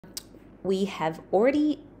we have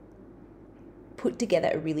already put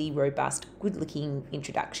together a really robust, good-looking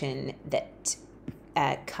introduction that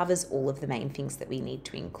covers all of the main things that we need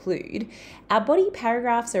to include. Our body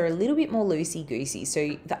paragraphs are a little bit more loosey-goosey.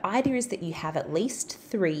 So the idea is that you have at least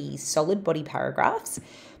 3 solid body paragraphs,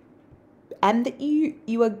 and that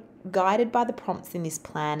you are guided by the prompts in this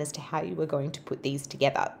plan as to how you are going to put these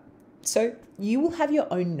together. So you will have your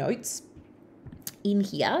own notes in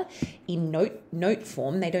here in note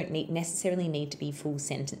form. They don't necessarily need to be full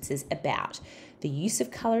sentences about the use of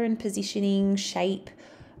color and positioning, shape,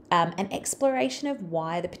 an exploration of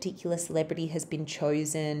why the particular celebrity has been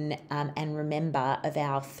chosen, and remember, of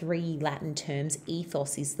our 3 Latin terms,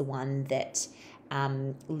 ethos is the one that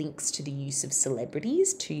links to the use of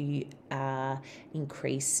celebrities to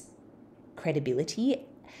increase credibility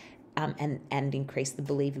and increase the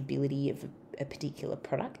believability of a particular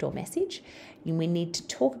product or message. We need to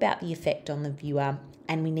talk about the effect on the viewer,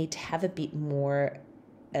 and we need to have a bit more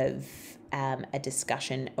of a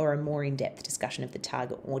discussion, or a more in-depth discussion, of the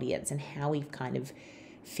target audience and how we've kind of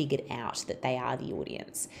figured out that they are the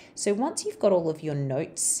audience. So once you've got all of your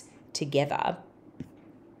notes together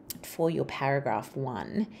for your paragraph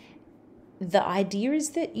 1, the idea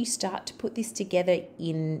is that you start to put this together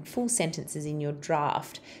in full sentences in your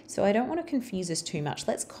draft. So I don't want to confuse us too much.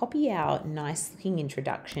 Let's copy our nice looking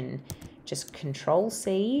introduction, just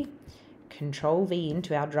Control-C, Control-V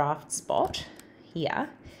into our draft spot here.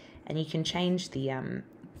 And you can change the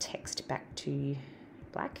text back to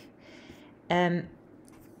black.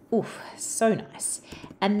 So nice.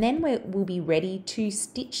 And then we'll be ready to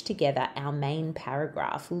stitch together our main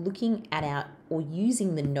paragraph, looking at or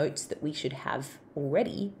using the notes that we should have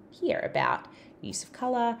already here about use of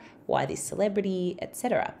color, why this celebrity,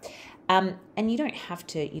 etc. And you don't have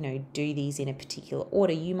to, do these in a particular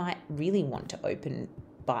order. You might really want to open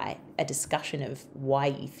by a discussion of why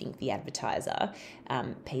you think the advertiser,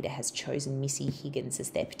 Peter, has chosen Missy Higgins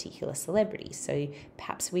as their particular celebrity. So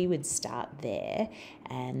perhaps we would start there,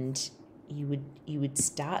 and you would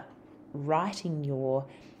start writing your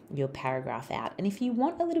paragraph out. And if you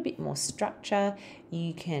want a little bit more structure,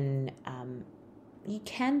 you can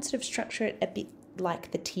sort of structure it a bit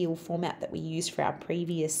like the teal format that we used for our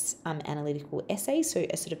previous analytical essay. So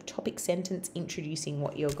a sort of topic sentence introducing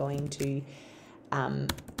what you're going to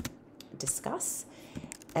discuss,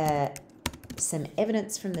 some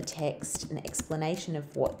evidence from the text, an explanation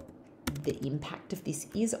of what the impact of this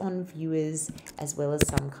is on viewers, as well as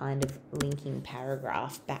some kind of linking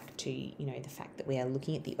paragraph back to, the fact that we are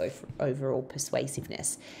looking at the overall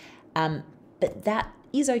persuasiveness. But that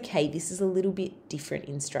is okay. This is a little bit different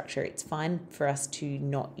in structure. It's fine for us to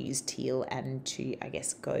not use teal and to, I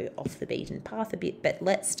guess, go off the beaten path a bit, but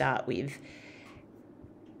let's start with,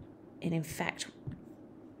 and in fact,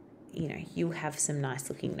 you'll have some nice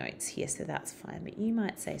looking notes here, so that's fine. But you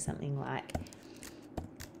might say something like,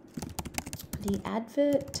 the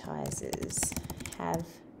advertisers have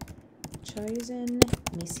chosen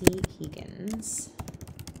Missy Higgins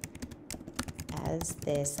as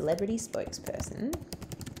their celebrity spokesperson.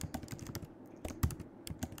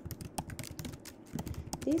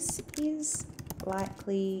 This is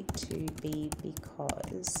likely to be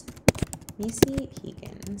because Missy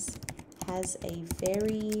Higgins has a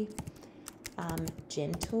very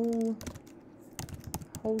gentle,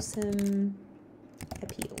 wholesome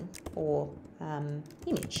appeal, or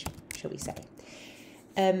image, shall we say.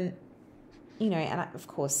 And of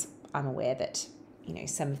course I'm aware that,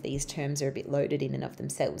 some of these terms are a bit loaded in and of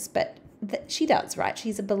themselves, but she does, right?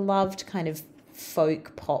 She's a beloved kind of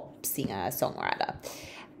folk pop singer, songwriter.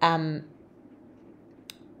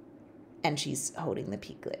 And she's holding the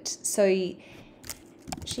piglet. So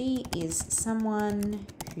she is someone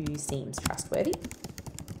who seems trustworthy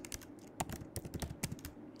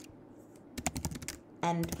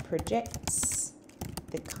and projects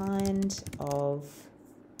the kind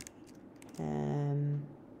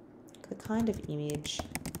of image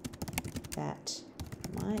that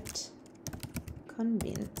might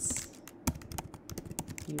convince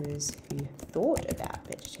viewers who thought about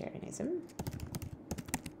vegetarianism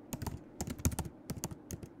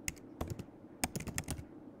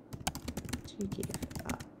to give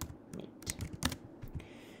up meat.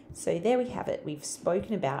 So there we have it. We've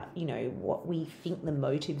spoken about, what we think the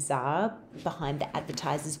motives are behind the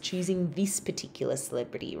advertisers choosing this particular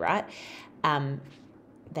celebrity, right?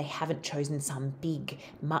 They haven't chosen some big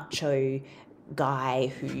macho guy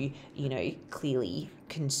who, clearly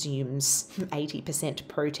consumes 80%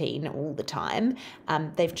 protein all the time.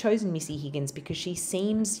 They've chosen Missy Higgins because she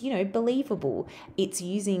seems, believable. It's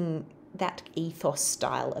using that ethos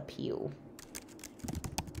style appeal.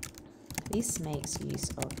 This makes use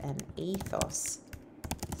of an ethos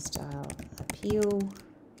style appeal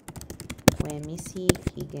where Missy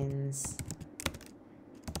Higgins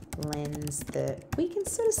lends the, we can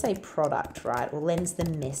sort of say product, right? Or lends the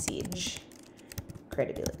message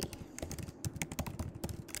credibility.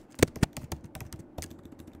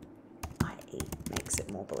 I.e. makes it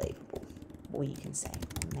more believable. Or you can say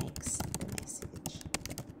makes the message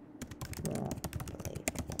more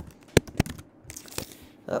believable.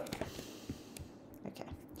 Oh. Okay.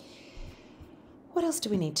 What else do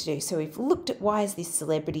we need to do? So we've looked at why is this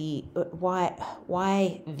celebrity,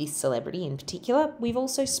 why this celebrity in particular. We've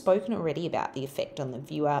also spoken already about the effect on the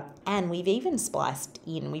viewer, and we've even spliced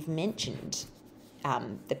in, we've mentioned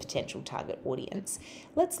the potential target audience.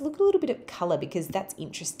 Let's look a little bit at colour because that's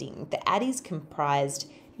interesting. The ad is comprised,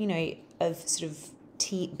 you know, of sort of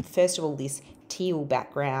first of all, this teal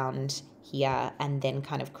background here, and then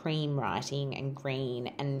kind of cream writing and green,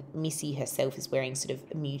 and Missy herself is wearing sort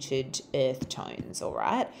of muted earth tones, all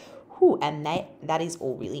right? And that is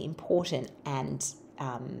all really important and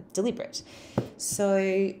deliberate.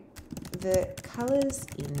 So the colours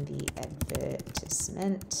in the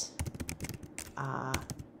advertisement are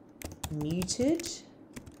muted,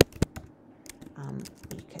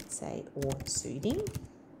 you could say, or soothing.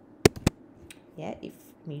 Yeah, if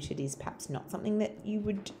muted is perhaps not something that you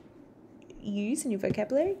would use in your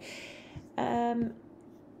vocabulary. And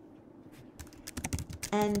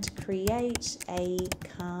create a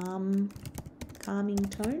calming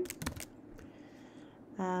tone.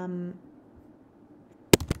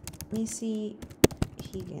 Missy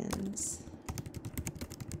Higgins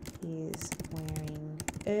is wearing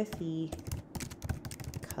earthy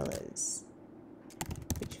colours,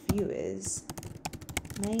 which viewers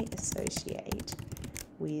may associate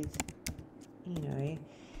with, you know,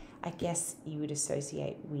 I guess you would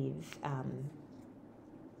associate with,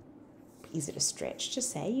 is it a stretch to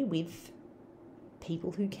say, with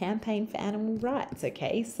people who campaign for animal rights,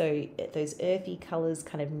 okay? So those earthy colours,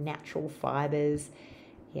 kind of natural fibres,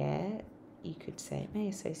 yeah, you could say it may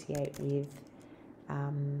associate with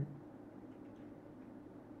who,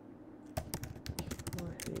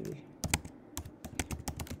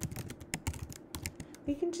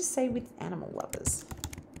 we can just say with animal lovers.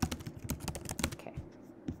 Okay.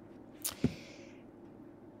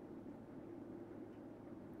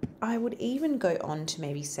 I would even go on to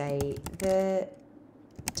maybe say the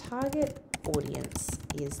target audience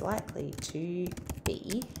is likely to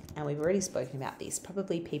be, and we've already spoken about this,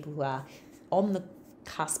 probably people who are on the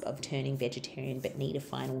cusp of turning vegetarian but need a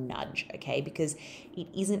final nudge, okay? Because it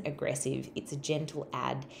isn't aggressive, it's a gentle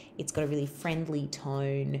ad, it's got a really friendly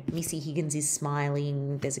tone, Missy Higgins is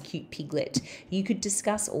smiling, there's a cute piglet. You could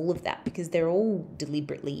discuss all of that because they're all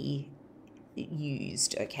deliberately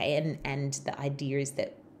used, okay? And the idea is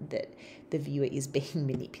that the viewer is being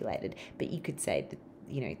manipulated, but you could say that,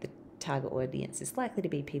 you know, the target audience is likely to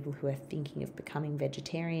be people who are thinking of becoming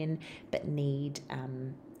vegetarian but need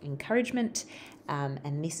encouragement,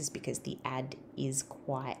 and this is because the ad is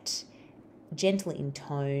quite gentle in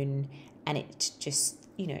tone, and it just,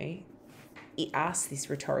 you know, it asks this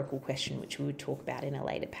rhetorical question which we would talk about in a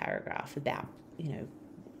later paragraph about, you know,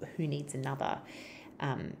 who needs another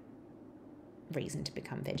reason to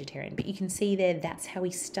become vegetarian. But you can see there, that's how we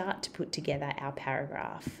start to put together our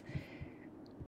paragraph.